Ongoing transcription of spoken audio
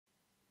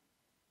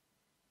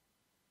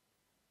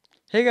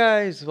Hey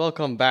guys,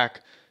 welcome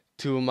back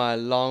to my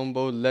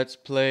Longbow Let's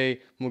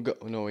Play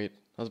no wait,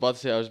 I was about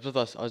to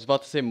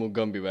say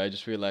Mugambi, but I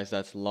just realized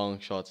that's Long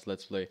Shots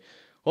Let's Play.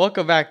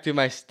 Welcome back to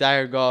my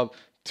Steigergob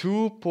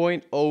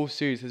 2.0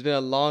 series. It's been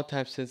a long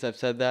time since I've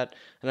said that,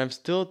 and I'm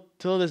still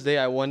till this day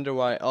I wonder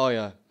why. Oh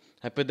yeah,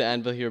 I put the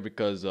anvil here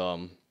because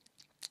what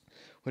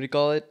do you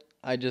call it?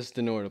 I just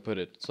didn't know where to put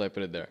it, so I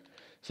put it there.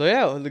 So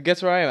yeah,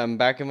 guess where I am? I'm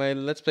back in my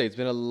Let's Play. It's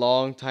been a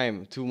long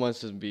time, 2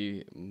 months to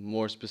be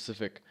more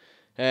specific,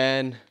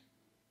 and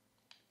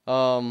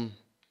um,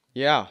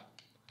 yeah,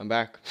 I'm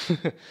back.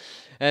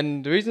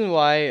 And the reason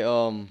why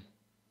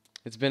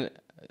it's been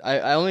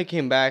I only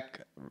came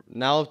back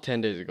now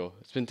 10 days ago.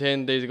 It's been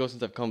 10 days ago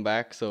since I've come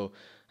back, so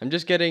I'm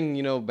just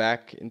getting,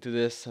 back into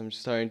this. I'm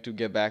just starting to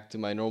get back to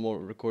my normal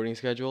recording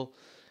schedule.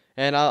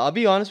 And I'll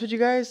be honest with you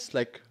guys,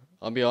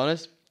 I'll be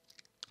honest,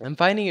 I'm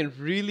finding it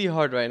really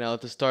hard right now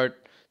to start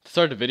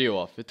the video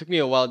off. It took me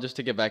a while just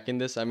to get back in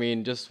this. I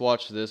mean, just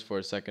watch this for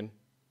a second.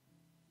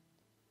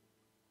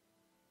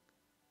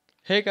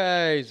 Hey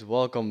guys,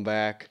 welcome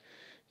back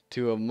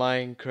to a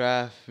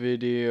Minecraft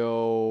video.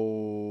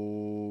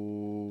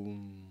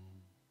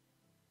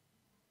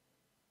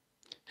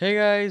 Hey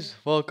guys,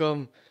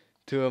 welcome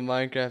to a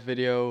Minecraft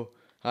video.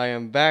 I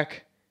am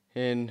back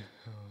in.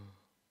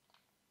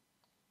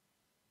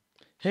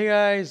 Hey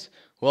guys,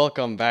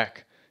 welcome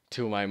back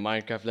to my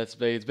Minecraft Let's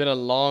Play. It's been a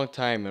long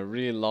time, a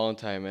really long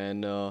time,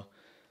 and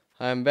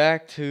I'm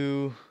back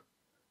to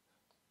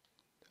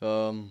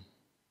um,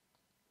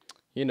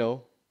 you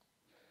know,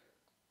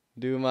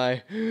 do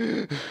my.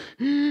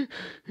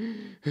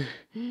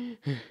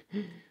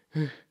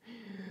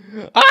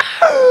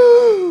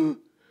 Ah!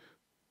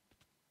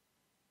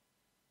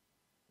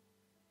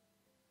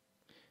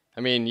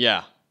 I mean,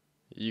 yeah,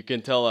 you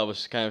can tell I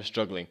was kind of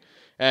struggling.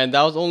 And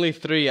that was only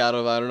 3 out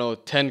of, I don't know,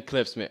 10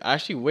 clips.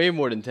 Actually, way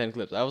more than 10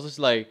 clips. I was just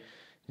like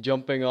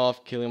jumping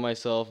off, killing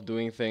myself,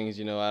 doing things,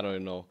 I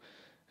don't know.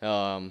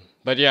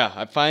 But yeah,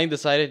 I finally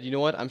decided, you know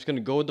what, I'm just going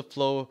to go with the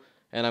flow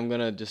and I'm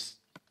going to just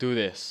do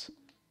this.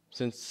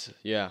 Since,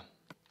 yeah.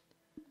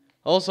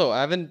 Also, I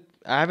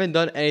haven't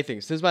done anything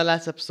since my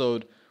last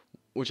episode,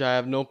 which I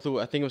have no clue.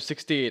 I think it was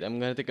 68. I'm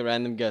gonna take a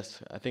random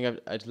guess. I think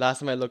last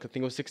time I looked, I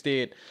think it was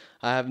 68.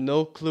 I have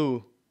no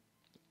clue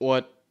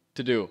what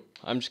to do.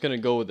 I'm just gonna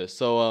go with this.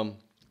 So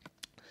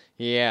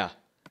yeah.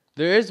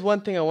 There is one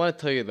thing I want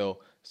to tell you though.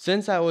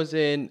 Since I was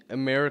in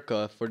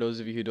America, for those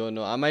of you who don't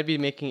know, I might be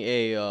making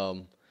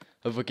a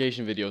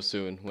vacation video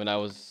soon. When I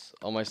was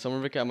on my summer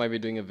vacation, I might be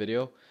doing a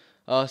video.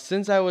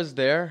 Since I was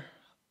there,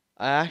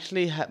 I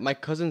actually had my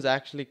cousins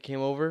actually came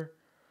over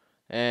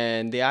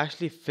and they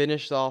actually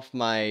finished off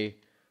my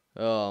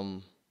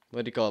what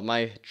do you call it,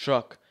 my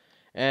truck.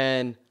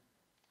 And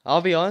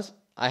I'll be honest,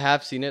 I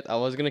have seen it. I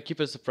was gonna keep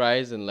it a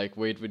surprise and like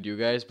wait with you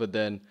guys, but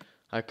then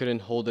I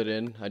couldn't hold it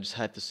in. I just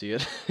had to see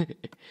it.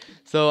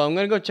 So I'm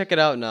gonna go check it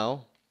out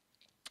now,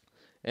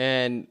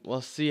 and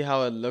we'll see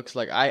how it looks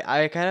like.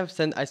 I kind of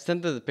sent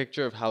the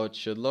picture of how it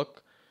should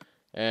look,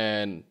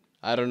 and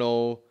I don't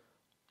know.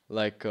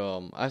 Like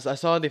I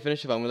saw they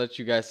finished it, but I'm gonna let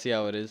you guys see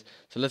how it is.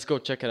 So let's go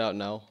check it out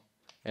now,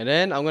 and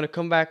then I'm gonna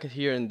come back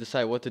here and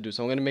decide what to do.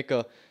 So I'm gonna make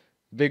a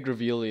big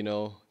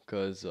reveal,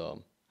 cause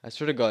I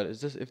swear to God,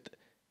 is this if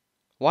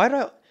why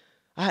do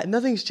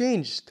nothing's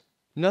changed,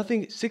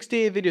 nothing.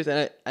 68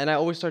 videos, and I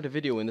always start a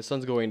video when the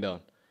sun's going down.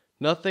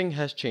 Nothing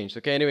has changed.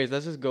 Okay, anyways,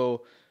 let's just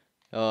go.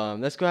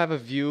 Let's go have a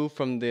view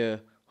from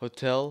the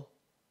hotel.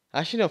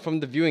 Actually, no,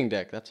 from the viewing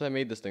deck. That's what I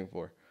made this thing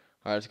for.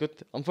 All right, let's go.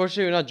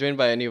 Unfortunately, we're not joined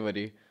by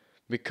anybody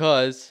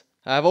because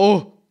I have.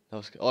 Oh,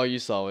 you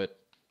saw it.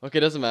 Okay,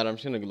 doesn't matter. I'm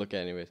just gonna look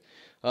at it anyways.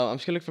 I'm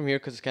just gonna look from here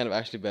because it's kind of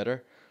actually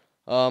better.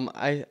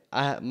 My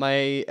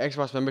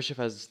Xbox membership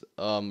has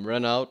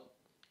run out,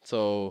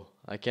 so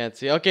I can't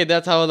see. Okay,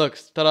 that's how it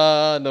looks.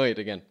 Ta-da! No, wait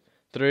again.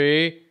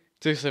 3,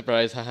 2,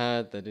 surprise!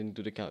 Haha, that didn't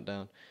do the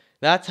countdown.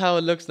 That's how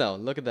it looks now.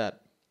 Look at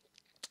that.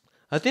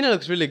 I think it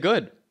looks really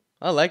good.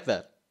 I like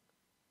that.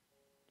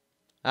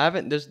 I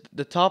haven't. There's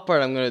the top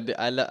part.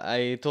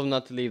 I told him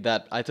not to leave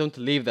that. I told him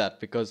to leave that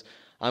because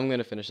I'm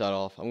gonna finish that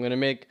off. I'm gonna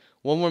make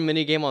one more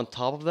mini game on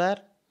top of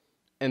that,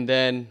 and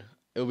then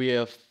it'll be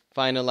a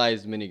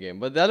finalized mini game.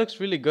 But that looks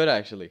really good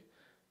actually.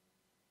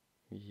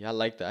 Yeah, I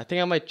like that. I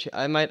think I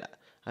might.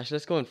 Actually,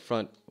 let's go in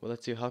front. Well,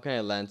 let's see. How can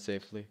I land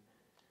safely?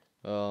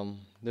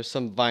 There's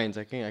some vines.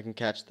 I can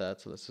catch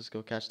that. So let's just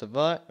go catch the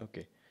vine.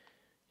 Okay.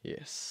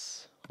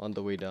 Yes. On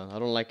the way down. I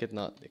don't like it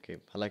not. Okay.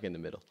 I like it in the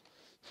middle.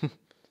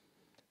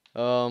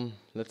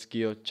 Let's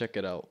go check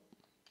it out.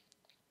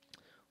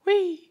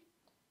 Whee!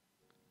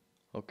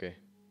 Okay.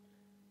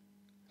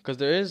 Because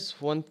there is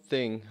one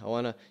thing I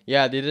wanna.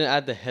 Yeah, they didn't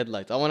add the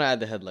headlights. I wanna add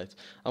the headlights.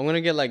 I'm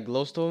gonna get like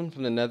glowstone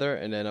from the nether,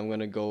 and then I'm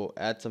gonna go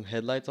add some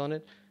headlights on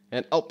it.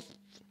 And oh,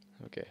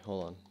 okay,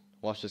 hold on.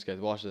 Watch this, guys.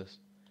 Watch this.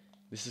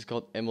 This is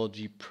called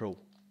MLG Pro.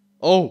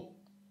 Oh,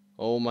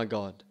 oh my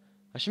God.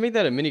 I should make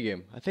that a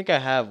minigame. I think I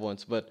have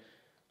once, but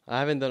I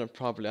haven't done it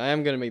properly. I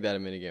am gonna make that a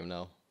minigame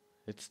now.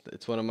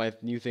 It's one of my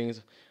new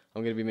things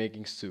I'm gonna be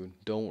making soon.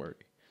 Don't worry.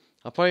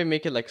 I'll probably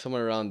make it like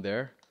somewhere around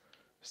there.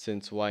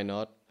 since why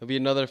not? It'll be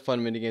another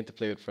fun minigame to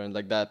play with friends,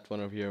 like that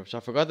one over here, which I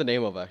forgot the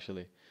name of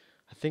actually.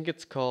 I think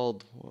it's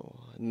called.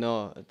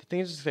 No, I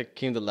think it's just like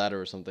King the Ladder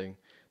or something.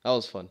 That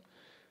was fun.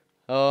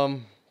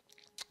 Um,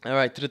 all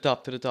right, to the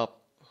top, to the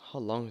top. How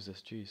long is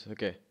this? Jeez.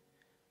 Okay.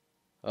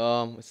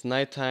 It's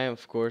nighttime,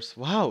 of course.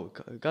 Wow,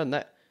 God,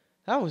 night.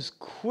 That was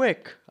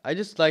quick. I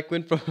just like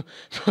went from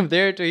from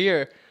there to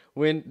here,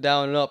 went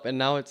down and up, and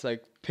now it's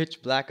like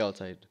pitch black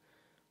outside.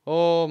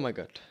 Oh my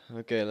God.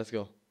 Okay, let's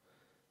go.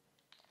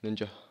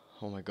 Ninja.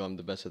 Oh my God, I'm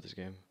the best at this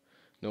game.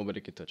 Nobody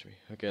can touch me.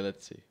 Okay,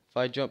 let's see. If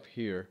I jump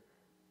here,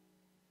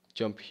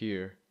 jump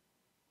here,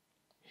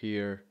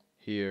 here,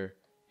 here,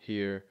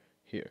 here,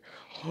 here.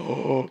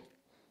 Oh.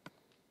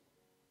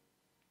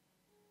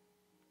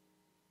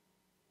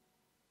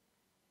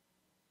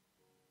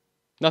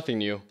 Nothing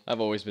new.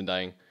 I've always been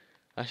dying.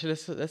 Actually,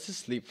 let's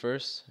just sleep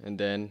first, and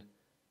then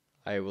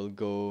I will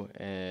go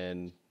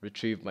and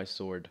retrieve my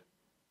sword.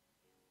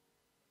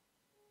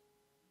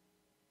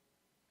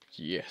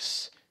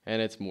 Yes,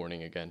 and it's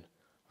morning again.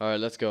 All right,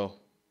 let's go.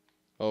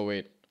 Oh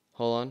wait,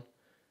 hold on.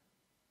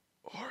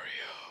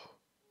 Oreo.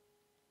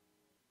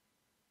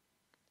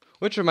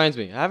 Which reminds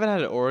me, I haven't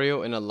had an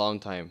Oreo in a long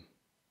time.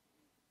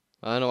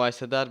 I don't know why I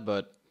said that,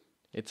 but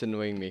it's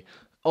annoying me.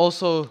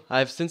 Also,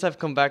 since I've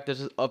come back,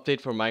 there's an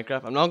update for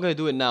Minecraft. I'm not gonna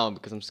do it now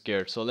because I'm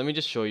scared. So let me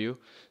just show you.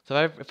 So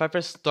if I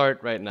press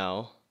start right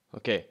now,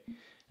 okay,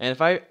 and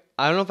if I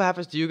don't know if it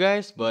happens to you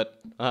guys,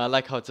 but I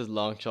like how it says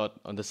long shot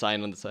on the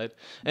sign on the side.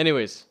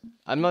 Anyways,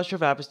 I'm not sure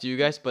if it happens to you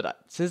guys,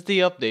 but since the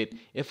update,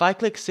 if I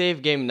click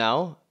save game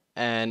now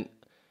and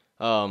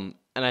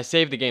I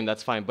save the game,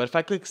 that's fine. But if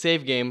I click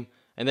save game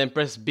and then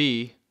press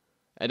B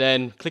and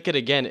then click it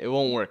again, it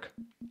won't work,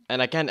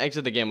 and I can't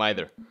exit the game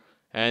either.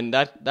 And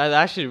that's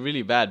actually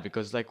really bad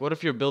because like what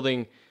if you're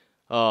building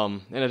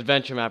an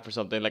adventure map or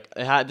something? Like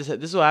this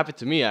is what happened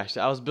to me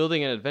actually. I was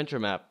building an adventure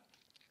map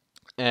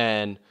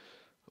and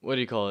what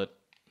do you call it?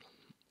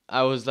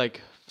 I was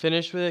like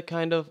finished with it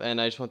kind of,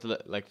 and I just wanted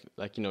to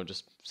like you know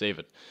just save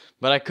it.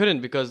 But I couldn't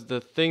because the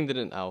thing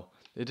didn't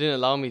it didn't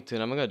allow me to,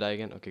 and I'm gonna die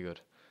again. Okay,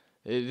 good.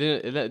 It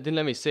didn't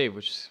let me save,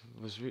 which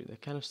it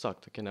kind of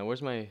sucked. Okay, now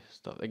where's my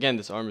stuff? Again,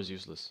 this armor is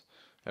useless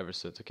ever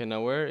since. Okay,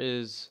 now where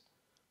is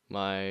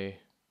my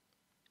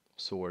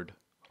sword?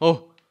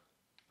 Oh,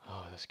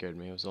 that scared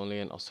me. It was only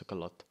an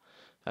ocelot.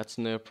 That's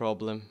no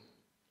problem.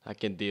 I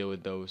can deal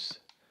with those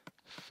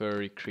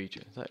furry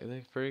creatures. Are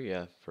they furry?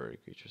 Yeah, furry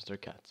creatures. They're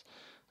cats.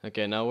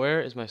 Okay, now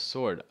where is my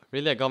sword?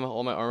 Really, I got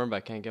all my armor, but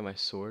I can't get my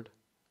sword.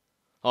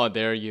 Oh,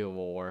 there you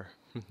are.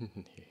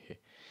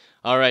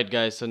 Alright,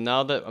 guys. So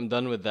now that I'm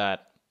done with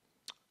that,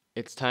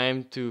 it's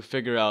time to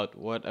figure out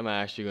what am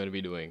I actually going to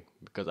be doing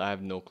because I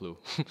have no clue.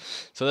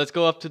 So let's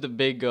go up to the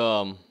big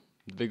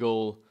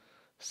old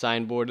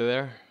signboard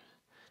there,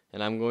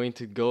 and I'm going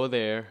to go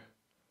there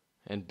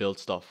and build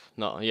stuff.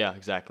 No, yeah,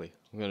 exactly.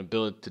 I'm gonna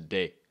build it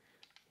today.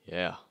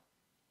 Yeah,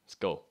 let's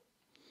go.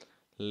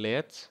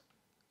 Let's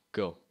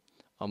go.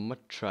 I'm gonna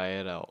try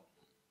it out.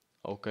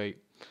 Okay.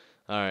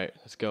 All right,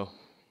 let's go.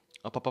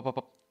 Up, up, up, up,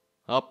 up,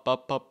 up,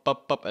 up, up,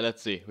 up, up. And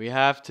let's see. We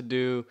have to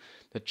do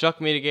the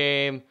truck mini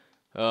game.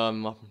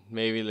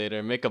 Maybe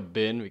later. Make a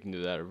bin. We can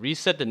do that.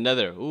 Reset the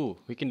Nether. Ooh,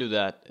 we can do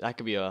that. That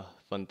could be a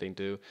fun thing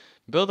too.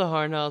 Build a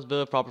hard house.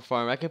 Build a proper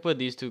farm. I can put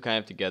these two kind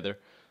of together.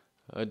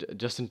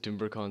 Justin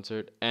Timber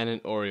concert and an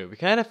Oreo. We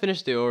kind of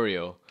finished the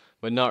Oreo,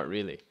 but not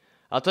really.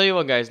 I'll tell you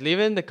what, guys. Leave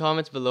it in the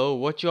comments below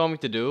what you want me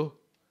to do.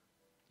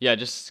 Yeah,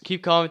 just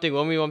keep commenting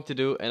what you want me to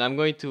do, and I'm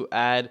going to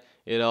add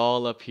it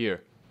all up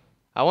here.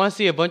 I want to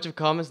see a bunch of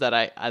comments that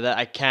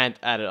I can't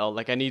add it all.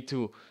 Like I need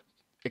to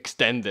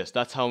extend this.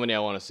 That's how many I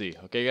want to see.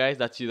 Okay, guys.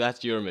 That's you.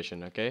 That's your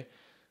mission. Okay.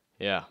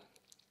 Yeah.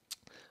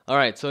 All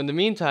right. So in the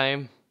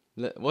meantime,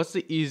 what's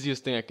the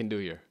easiest thing I can do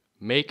here?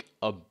 Make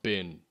a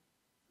bin.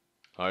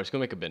 Alright, let's go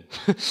make a bin.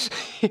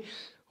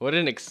 What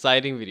an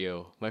exciting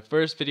video. My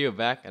first video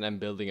back and I'm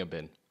building a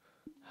bin.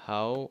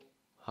 How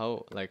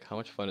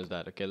much fun is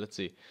that? Okay, let's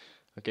see.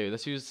 Okay,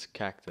 let's use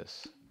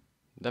cactus. Do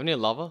you have any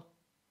lava?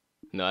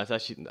 No,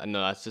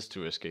 that's just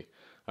too risky.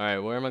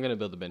 Alright, where am I gonna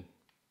build a bin?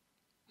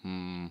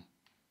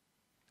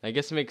 I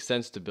guess it makes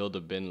sense to build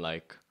a bin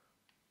like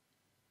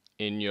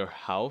in your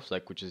house,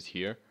 like which is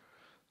here.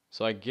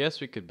 So I guess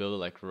we could build it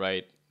like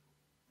right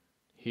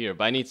here,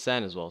 but I need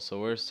sand as well. So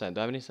where's sand?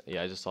 Do I have any sand?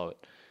 Yeah, I just saw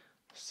it.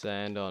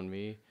 Sand on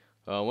me.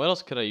 What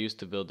else could I use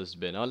to build this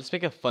bin? Oh, let's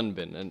make a fun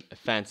bin and a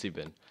fancy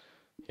bin.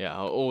 Yeah.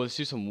 Oh, let's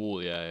use some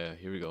wool. Yeah.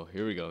 Here we go.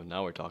 Here we go.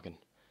 Now we're talking.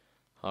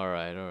 All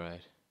right. All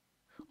right.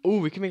 Oh,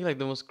 we can make like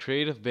the most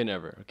creative bin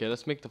ever. Okay,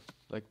 let's make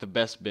the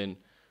best bin,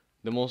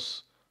 the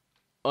most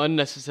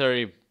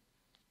unnecessary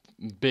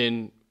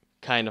bin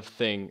kind of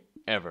thing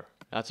ever.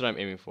 That's what I'm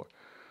aiming for.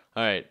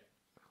 All right.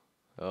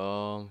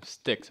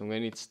 Sticks. I'm gonna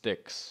need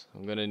sticks.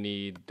 I'm gonna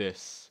need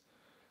this.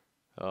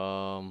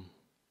 I'm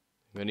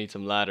gonna need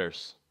some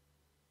ladders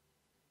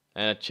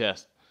and a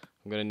chest.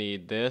 I'm gonna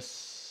need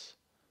this.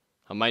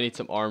 I might need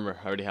some armor.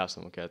 I already have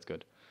some. Okay, that's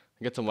good.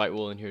 I'll get some white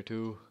wool in here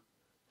too,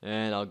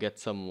 and I'll get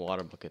some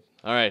water bucket.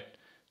 All right,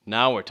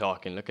 now we're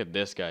talking. Look at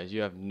this, guys.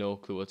 You have no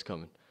clue what's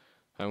coming.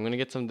 I'm gonna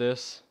get some of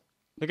this.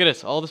 Look at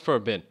this, all this for a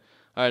bin.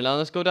 Alright, now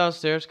let's go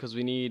downstairs because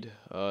we need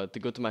to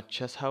go to my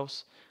chest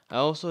house. I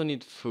also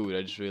need food,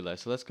 I just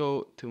realized. So let's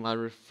go to my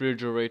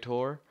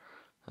refrigerator.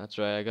 That's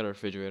right, I got a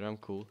refrigerator, I'm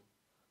cool.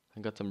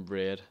 I got some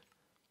bread.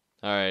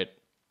 Alright.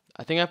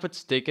 I think I put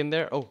steak in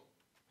there. Oh,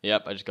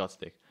 yep, I just got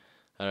steak.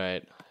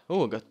 Alright.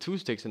 Oh, I got 2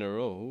 steaks in a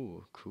row.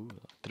 Ooh, cool.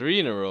 3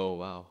 in a row,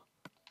 wow.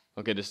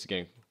 Okay, this is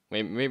getting...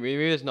 Maybe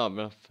there's not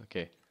enough.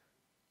 Okay.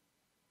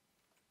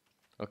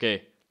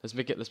 Okay, let's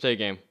play a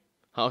game.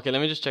 Okay,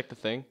 let me just check the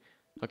thing.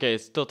 Okay,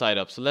 it's still tied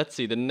up. So let's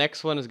see. The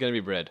next one is gonna be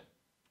bread.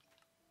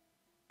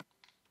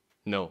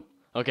 No.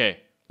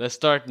 Okay, let's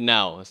start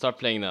now. Let's start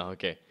playing now.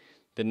 Okay.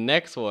 The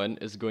next one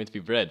is going to be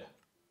bread.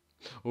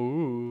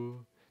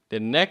 Ooh. The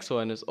next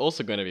one is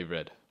also going to be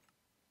bread.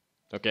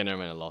 Okay, never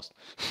mind. I lost.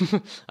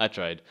 I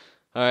tried.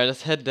 Alright,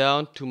 let's head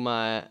down to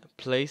my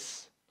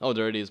place. Oh,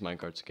 there already is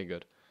minecarts. Okay,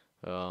 good.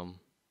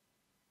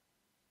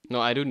 No,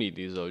 I do need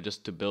these though,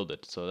 just to build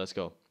it. So let's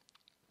go.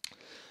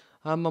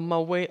 I'm on my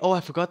way. Oh,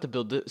 I forgot to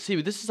build it.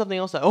 See, this is something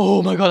else that...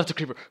 Oh my god, that's a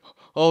creeper.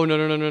 Oh, no,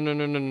 no, no, no, no,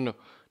 no, no, no, no.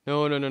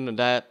 No, no, no, no.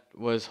 That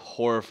was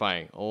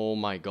horrifying. Oh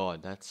my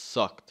god, that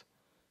sucked.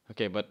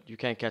 Okay, but you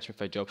can't catch me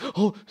if I jump.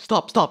 Oh,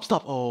 stop, stop,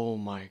 stop. Oh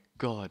my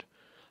god.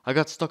 I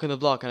got stuck in the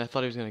block and I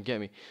thought he was gonna get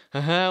me.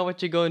 Haha,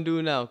 what you gonna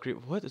do now?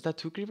 What? Is that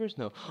 2 creepers?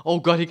 No. Oh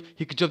god,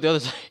 he could jump the other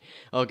side.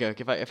 Okay,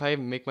 okay, if I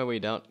make my way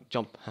down,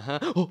 jump. Haha.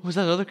 Oh, was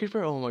that another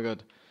creeper? Oh my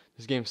god.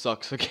 This game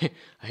sucks. Okay.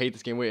 I hate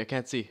this game. Wait, I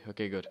can't see.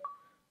 Okay, good.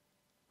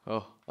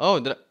 Oh.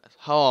 Oh,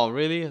 how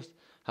really?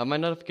 Have my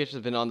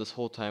notifications been on this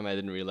whole time? I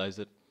didn't realize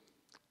it.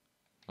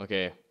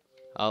 Okay.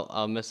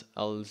 I'll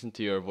listen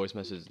to your voice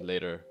message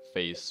later,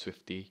 Phase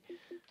Swifty.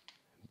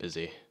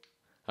 Busy.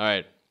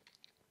 Alright.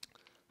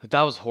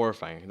 That was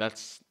horrifying. I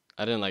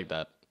didn't like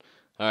that.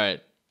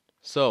 Alright.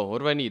 So, what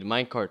do I need?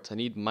 Minecarts. I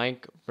need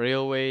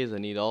railways. I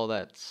need all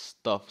that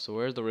stuff. So,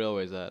 where's the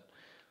railways at?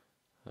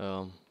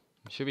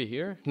 Should be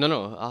here? No,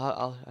 no.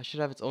 I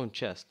should have its own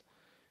chest.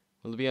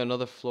 Will it be on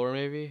another floor,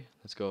 maybe?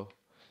 Let's go.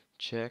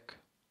 Check.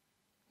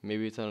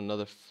 Maybe it's on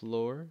another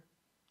floor.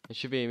 It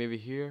should be maybe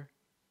here.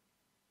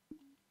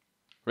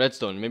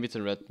 Redstone. Maybe it's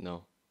in red.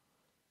 No.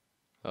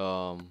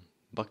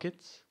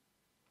 Buckets?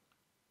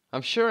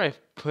 I'm sure I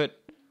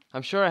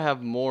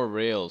have more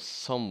rails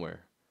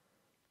somewhere.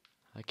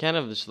 I can't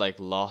have just like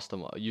lost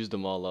them, used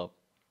them all up.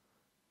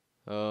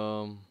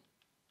 I'm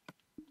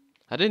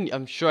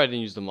sure I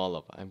didn't use them all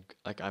up.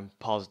 I'm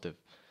positive.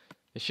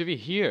 It should be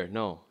here.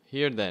 No,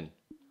 here then.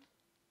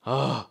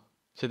 Oh,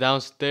 so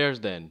downstairs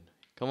then.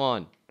 Come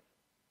on.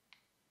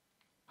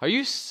 Are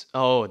you?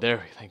 Oh,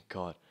 there. Thank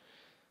God.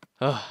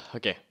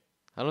 Okay.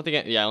 I don't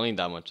think. Yeah, I only need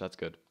that much. That's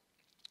good.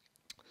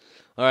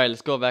 All right,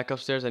 let's go back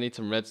upstairs. I need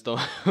some redstone.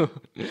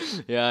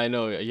 Yeah, I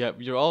know. Yeah,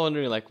 you're all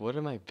wondering like, what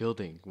am I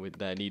building with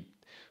that I need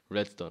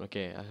redstone?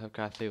 Okay, I have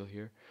craft table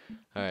here.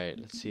 All right,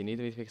 let's see. I need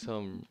to make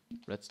some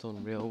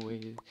redstone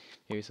railway.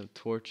 Maybe some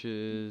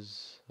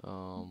torches.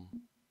 What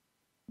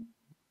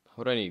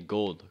do I need?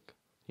 Gold.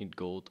 Need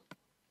gold.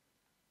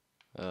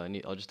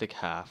 I'll just take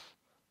half.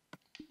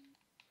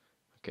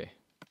 Okay.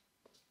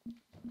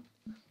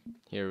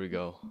 Here we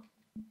go.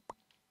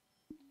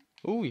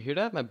 Ooh, you hear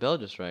that? My bell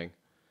just rang.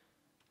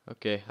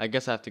 Okay, I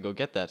guess I have to go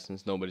get that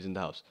since nobody's in the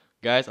house.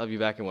 Guys, I'll be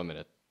back in 1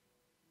 minute.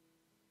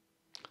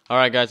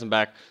 Alright guys, I'm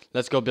back.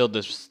 Let's go build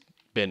this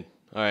bin.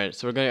 Alright,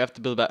 so we're gonna have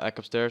to build back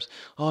upstairs.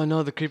 Oh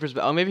no, the creeper's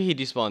back. Oh, maybe he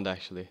despawned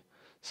actually.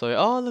 So,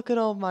 oh, look at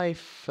all my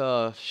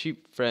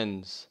sheep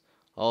friends.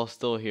 All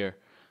still here.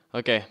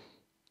 Okay,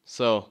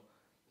 so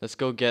let's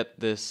go get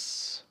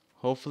this.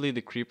 Hopefully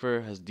the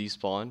creeper has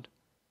despawned.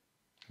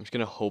 I'm just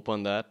gonna hope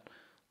on that.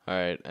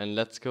 Alright, and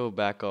let's go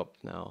back up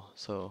now.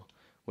 So,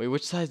 wait,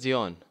 which side's he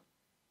on?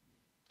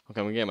 Okay,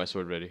 I'm gonna get my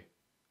sword ready.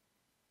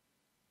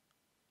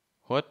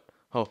 What?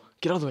 Oh,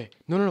 get out of the way.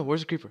 No, no, no,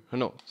 where's the creeper? Oh,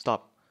 no,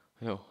 stop.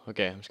 No,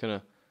 okay, I'm just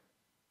gonna...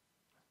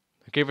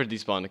 The creeper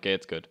despawned, okay,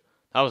 it's good.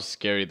 That was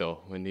scary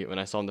though, when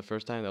I saw him the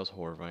first time, that was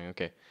horrifying,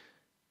 okay.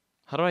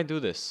 How do I do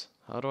this?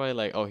 How do I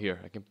like... Oh, here,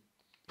 I can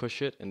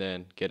push it and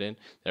then get in.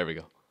 There we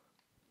go.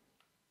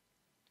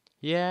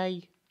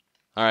 Yay!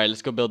 Alright,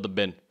 let's go build the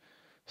bin.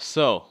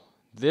 So,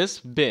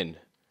 this bin,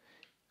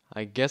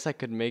 I guess I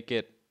could make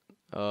it...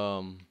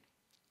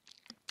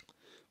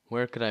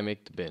 Where could I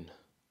make the bin?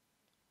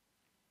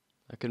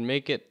 I could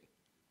make it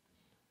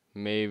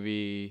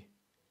maybe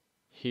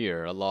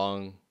here,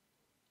 along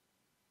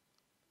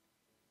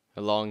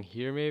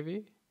here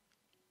maybe?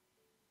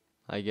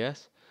 I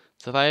guess.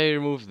 So if I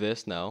remove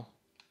this now,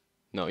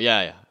 no,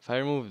 yeah, if I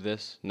remove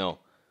this, no.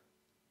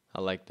 I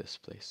like this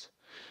place.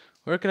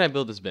 Where can I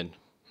build this bin?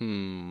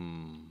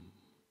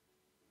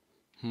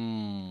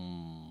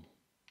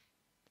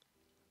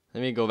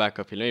 Let me go back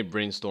up here. Let me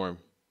brainstorm.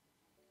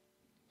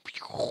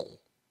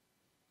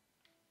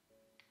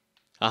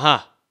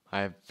 Aha!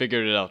 I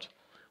figured it out.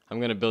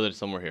 I'm gonna build it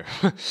somewhere here.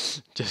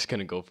 Just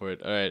gonna go for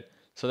it. Alright.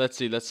 So let's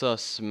see. Let's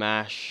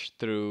smash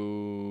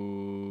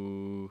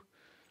through.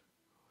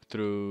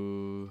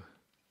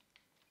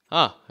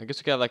 Ah, I guess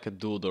we got like a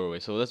dual doorway.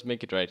 So let's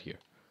make it right here.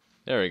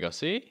 There we go.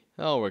 See?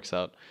 It all works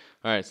out.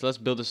 Alright, so let's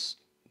build this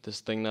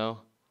this thing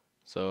now.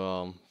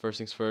 So first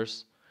things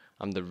first,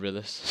 I'm the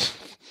realist.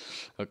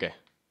 Okay,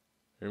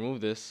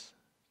 remove this.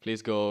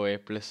 Please go away,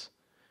 please.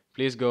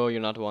 Please go.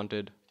 You're not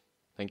wanted.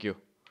 Thank you.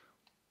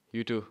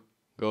 You too.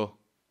 Go.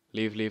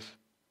 Leave. Leave.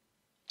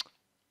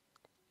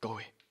 Go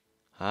away.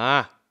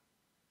 Ah.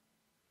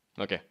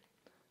 Okay.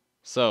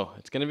 So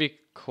it's gonna be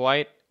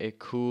quite a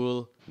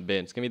cool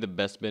bin. It's gonna be the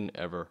best bin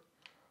ever.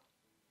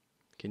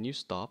 Can you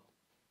stop?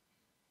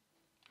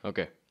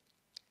 Okay.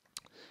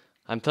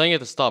 I'm telling it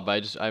to stop,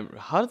 but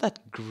how did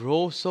that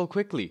grow so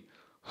quickly?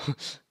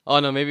 Oh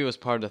no, maybe it was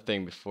part of the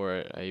thing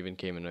before I even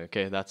came in.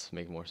 Okay, that's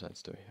make more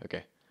sense to me.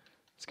 Okay,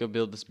 let's go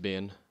build this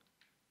bin.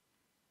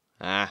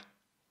 Ah,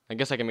 I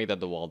guess I can make that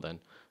the wall then,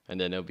 and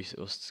then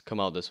it'll come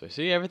out this way.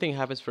 See, everything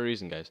happens for a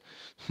reason, guys.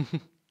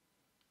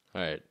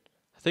 All right,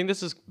 I think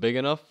this is big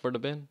enough for the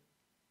bin,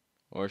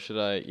 or should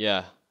I?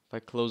 Yeah, if I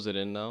close it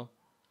in now,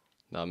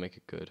 that'll make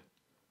it good.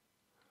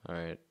 All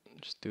right,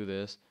 just do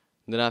this.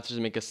 And then I have to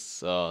just make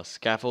a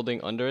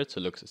scaffolding under it so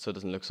it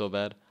doesn't look so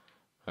bad.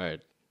 All right,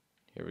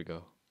 here we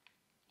go.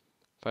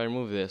 If I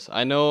remove this,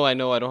 I know, I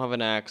don't have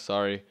an axe.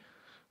 Sorry.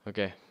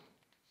 Okay.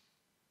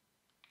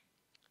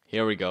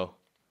 Here we go.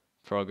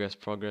 Progress,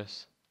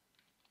 progress.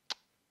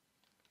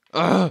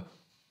 Ugh!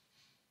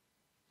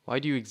 Why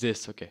do you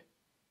exist? Okay.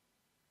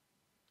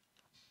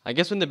 I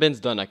guess when the bin's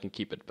done, I can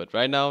keep it. But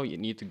right now, you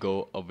need to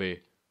go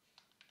away.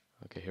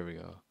 Okay, here we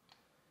go.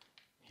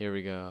 Here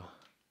we go.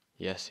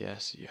 Yes,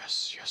 yes,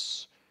 yes,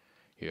 yes.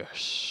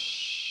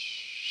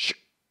 Yes.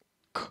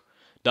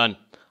 Done.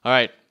 All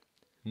right.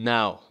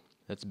 Now,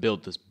 let's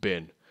build this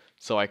bin.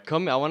 So I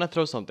want to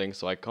throw something.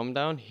 So I come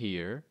down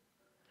here.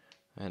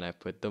 And I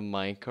put the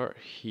minecart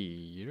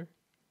here.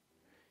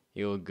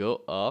 It will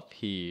go up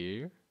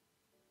here.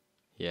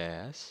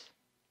 Yes.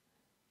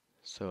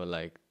 So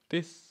like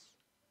this.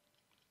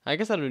 I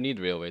guess I don't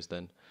need railways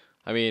then.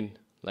 I mean,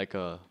 like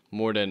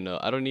more than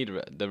I don't need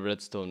the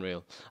redstone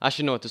rail.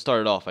 Actually, no. To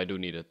start it off, I do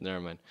need it. Never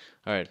mind.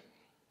 All right.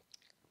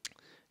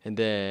 And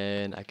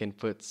then I can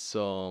put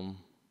some.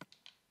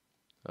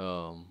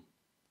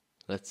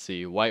 Let's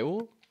see, white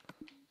wool.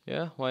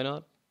 Yeah, why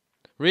not?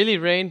 Really,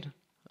 rain?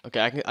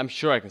 Okay, I'm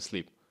sure I can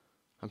sleep.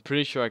 I'm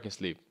pretty sure I can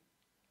sleep.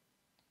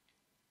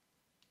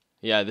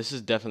 Yeah, this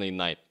is definitely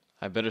night.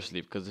 I better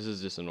sleep because this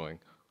is just annoying.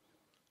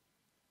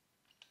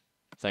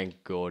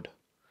 Thank God.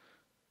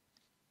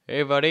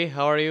 Hey, buddy,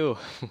 how are you?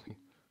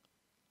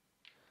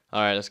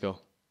 Alright, let's go.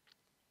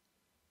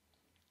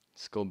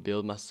 Let's go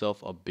build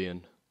myself a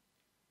bin.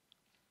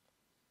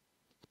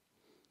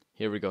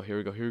 Here we go, here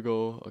we go, here we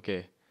go.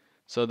 Okay,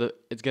 so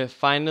it's gonna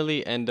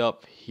finally end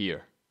up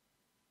here.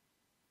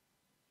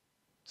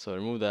 So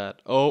remove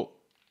that. Oh,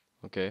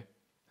 okay,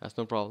 that's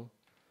no problem.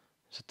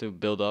 Just have to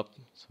build up.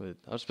 So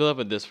I'll just build up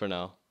with this for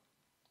now.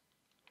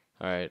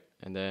 Alright,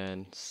 and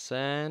then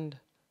sand.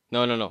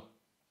 No, no, no.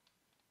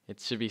 It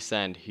should be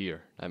sand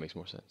here. That makes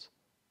more sense.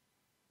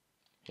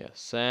 Yeah,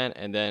 sand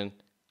and then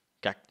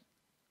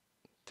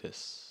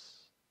cactus.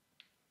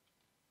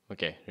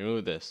 Okay,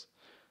 remove this.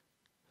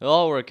 It'll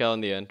all work out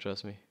in the end,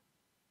 trust me.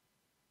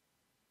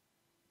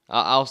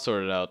 I'll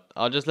sort it out.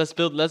 Let's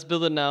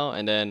build it now,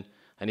 and then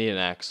I need an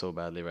axe so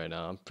badly right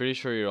now. I'm pretty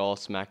sure you're all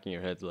smacking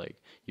your heads like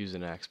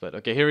using an axe, but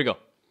okay, here we go.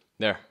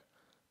 There.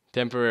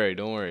 Temporary,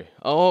 don't worry.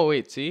 Oh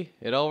wait, see?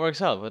 It all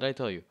works out. What did I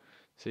tell you?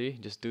 See?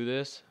 Just do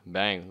this.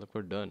 Bang. Look,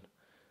 we're done.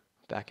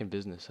 Back in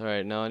business.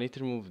 Alright, now I need to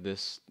remove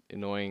this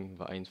annoying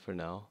vines for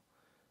now.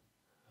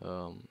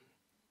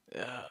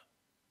 Yeah.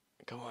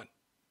 Come on.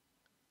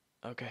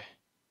 Okay.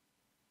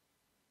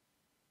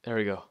 There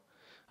we go.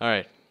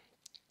 Alright.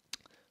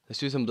 Let's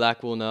do some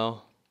black wool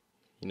now.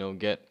 You know,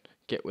 get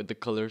with the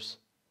colors.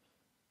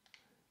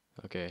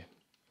 Okay.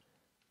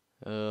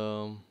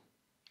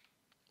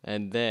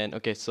 And then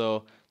okay,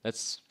 so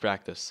let's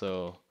practice.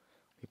 So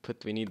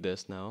we need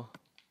this now.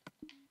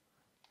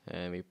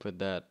 And we put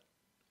that,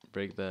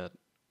 break that.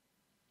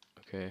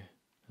 Okay,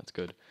 that's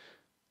good.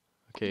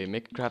 Okay,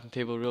 make a crafting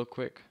table real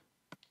quick.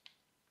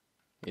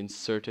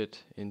 Insert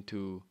it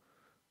into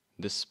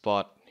this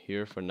spot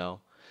here for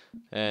now.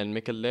 And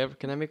make a lever.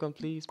 Can I make one,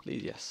 please?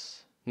 Please,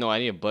 yes. No, I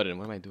need a button.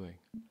 What am I doing?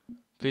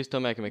 Please tell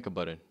me I can make a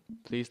button.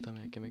 Please tell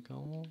me I can make a...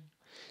 Oh.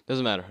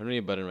 Doesn't matter. I don't need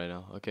a button right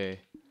now. Okay.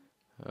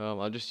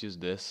 I'll just use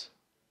this.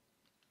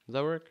 Does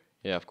that work?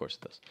 Yeah, of course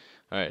it does.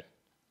 Alright.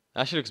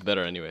 Actually looks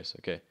better anyways.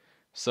 Okay.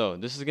 So,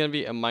 this is going to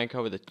be a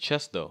minecart with a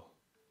chest though.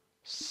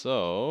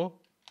 So,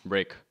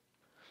 break.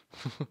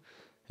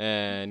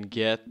 And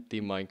get the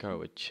minecart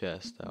with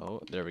chest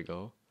out. There we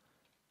go.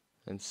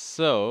 And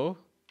so,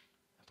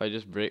 if I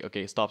just break...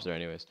 Okay, it stops there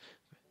anyways.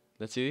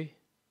 Let's see.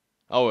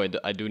 Oh,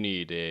 I do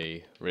need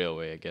a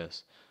railway, I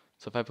guess.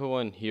 So if I put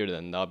one here,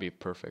 then that'll be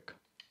perfect.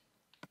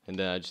 And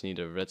then I just need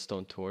a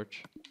redstone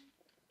torch.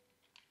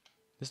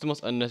 This is the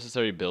most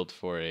unnecessary build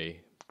for a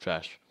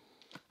trash.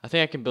 I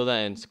think I can build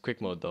that in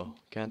quick mode though,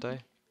 can't I?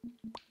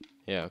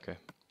 Yeah, okay.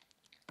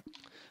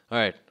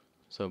 Alright,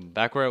 so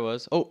back where I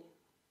was. Oh!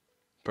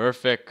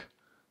 Perfect.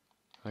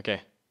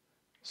 Okay.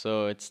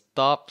 So it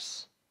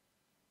stops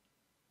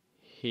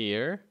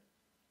here.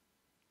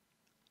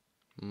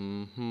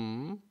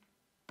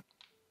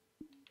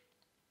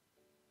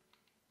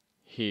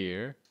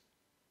 here.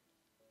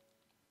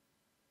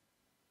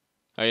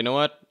 Oh, you know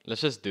what?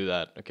 Let's just do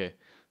that. Okay.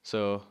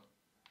 So,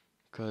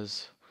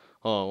 cause,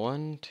 oh,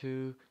 1,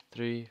 2,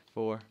 3,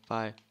 4,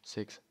 5,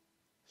 6,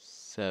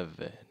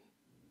 7.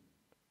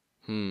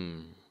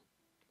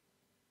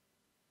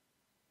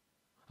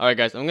 Alright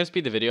guys, I'm gonna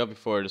speed the video up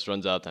before it just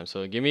runs out of time.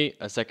 So give me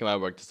a second while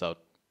I work this out.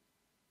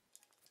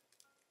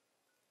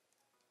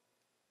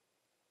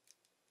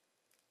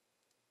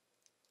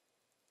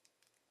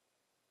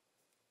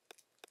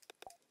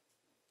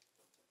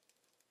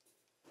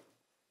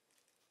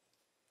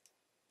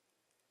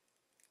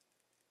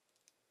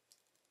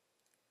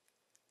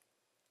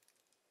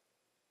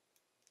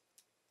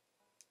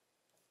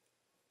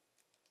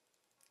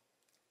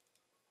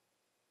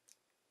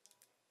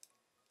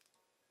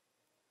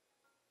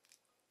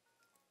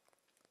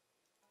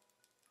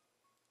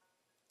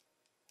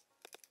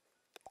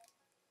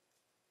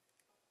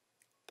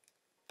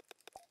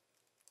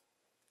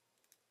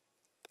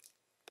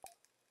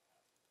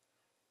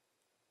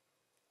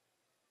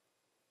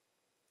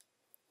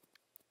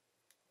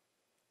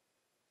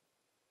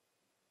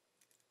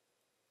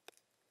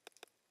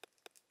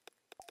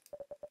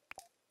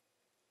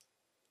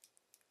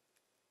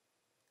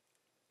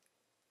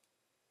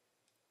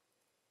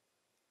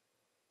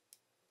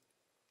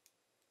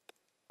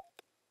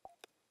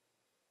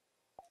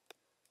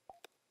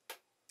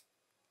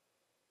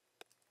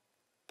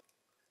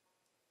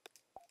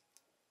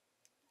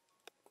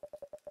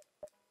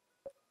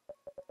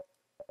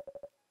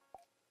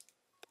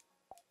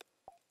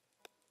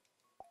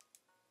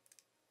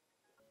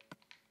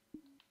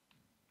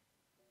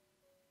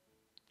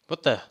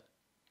 What the?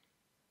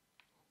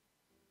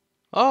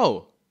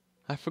 Oh!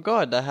 I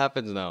forgot that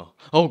happens now.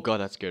 Oh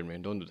god, that scared me.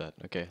 Don't do that.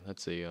 Okay,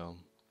 let's see.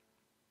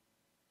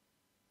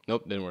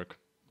 Nope, didn't work.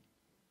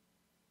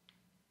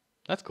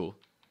 That's cool.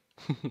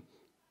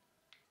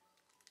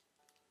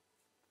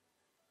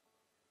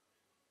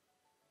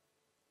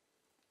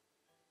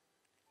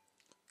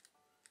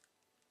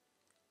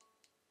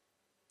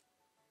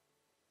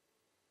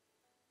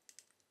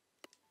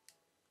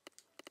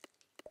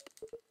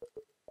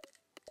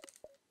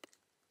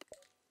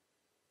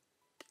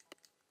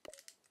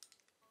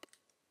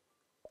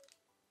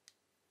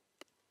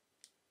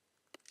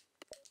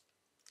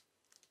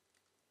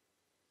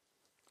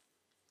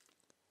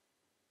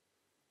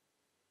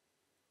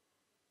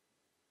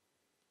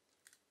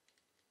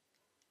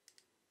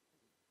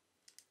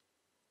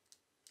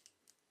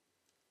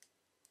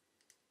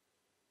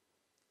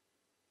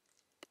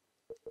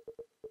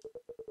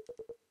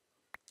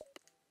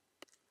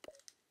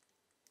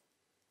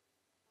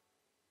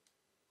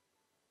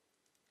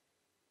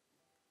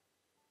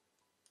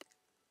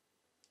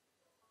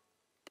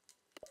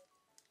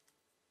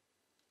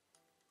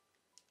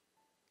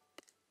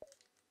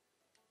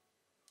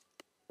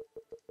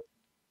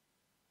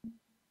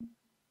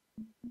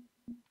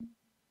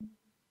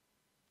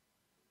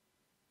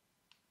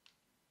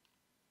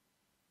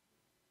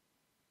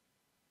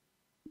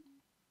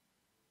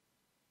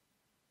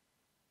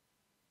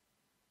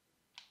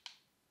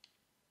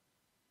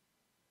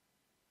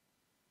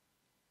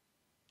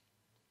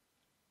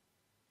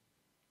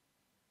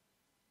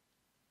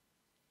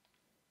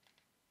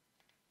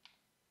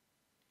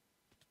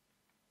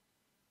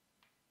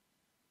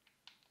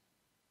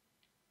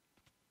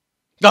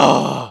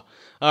 Oh!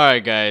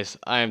 Alright guys,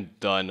 I'm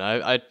done.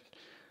 My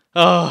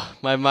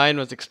mind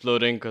was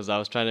exploding because I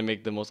was trying to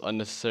make the most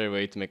unnecessary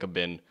way to make a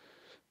bin.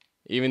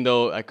 Even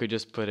though I could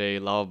just put a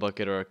lava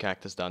bucket or a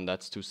cactus down,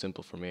 that's too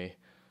simple for me.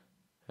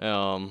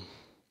 Yeah.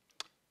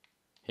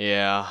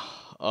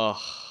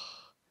 Ugh.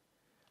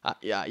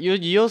 Yeah,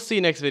 you'll see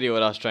next video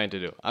what I was trying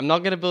to do. I'm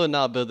not gonna build it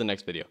now. I'll build the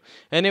next video.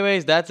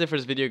 Anyways, that's it for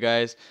this video,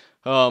 guys.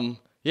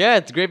 Yeah,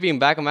 it's great being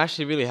back. I'm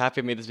actually really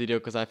happy I made this video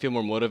because I feel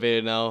more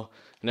motivated now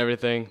and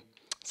everything.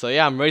 So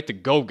yeah, I'm ready to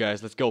go,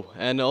 guys. Let's go.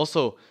 And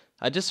also,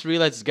 I just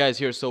realized this guy's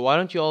here. So why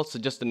don't you all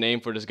suggest a name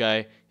for this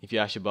guy if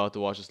you're actually about to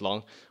watch this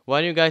long?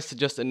 Why don't you guys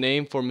suggest a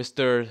name for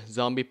Mr.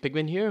 Zombie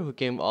Pigman here, who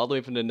came all the way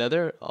from the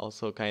Nether,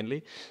 also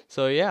kindly.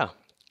 So yeah,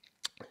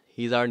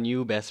 he's our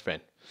new best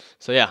friend.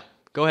 So yeah,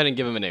 go ahead and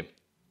give him a name.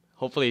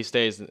 Hopefully he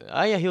stays.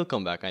 Ah, yeah, he'll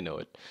come back. I know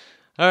it.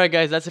 Alright,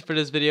 guys, that's it for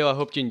this video. I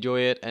hope you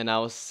enjoy it, and I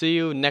will see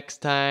you next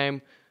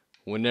time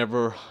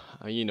whenever.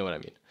 You know what I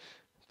mean.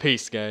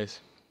 Peace,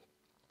 guys.